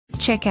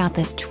Check out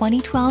this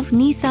 2012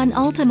 Nissan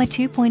Altima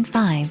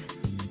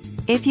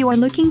 2.5. If you are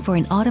looking for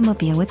an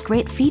automobile with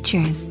great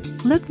features,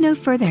 look no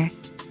further.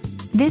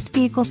 This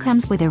vehicle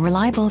comes with a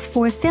reliable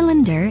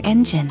 4-cylinder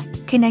engine,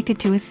 connected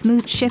to a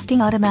smooth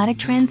shifting automatic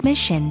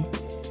transmission.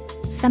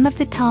 Some of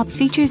the top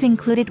features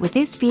included with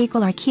this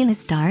vehicle are keyless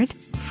start,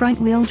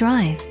 front-wheel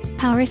drive,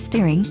 power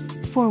steering,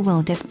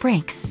 4-wheel disc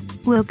brakes,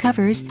 wheel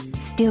covers,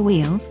 steel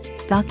wheels,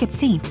 bucket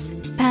seats,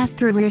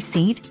 pass-through rear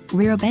seat,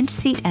 rear bench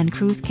seat and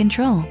cruise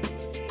control.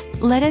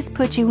 Let us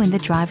put you in the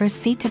driver's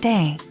seat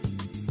today.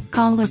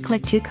 Call or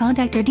click to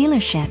contact our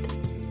dealership.